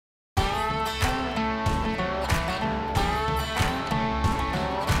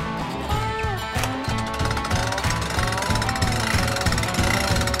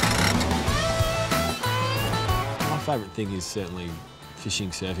favourite thing is certainly fishing,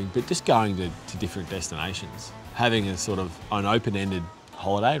 surfing, but just going to different destinations. Having a sort of an open-ended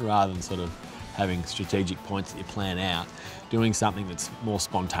holiday rather than sort of having strategic points that you plan out, doing something that's more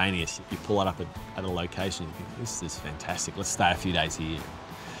spontaneous. You pull it up at a location, you think, this is fantastic, let's stay a few days here.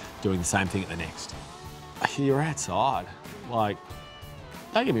 Doing the same thing at the next. You're outside. Like,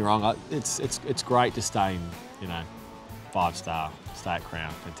 don't get me wrong, it's great to stay in, you know, 5-star, stay at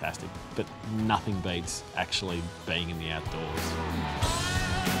Crown, fantastic. But nothing beats actually being in the outdoors.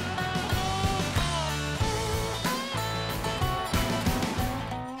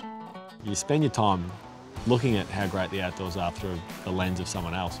 You spend your time looking at how great the outdoors are through the lens of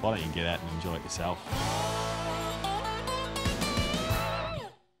someone else. Why don't you get out and enjoy it yourself?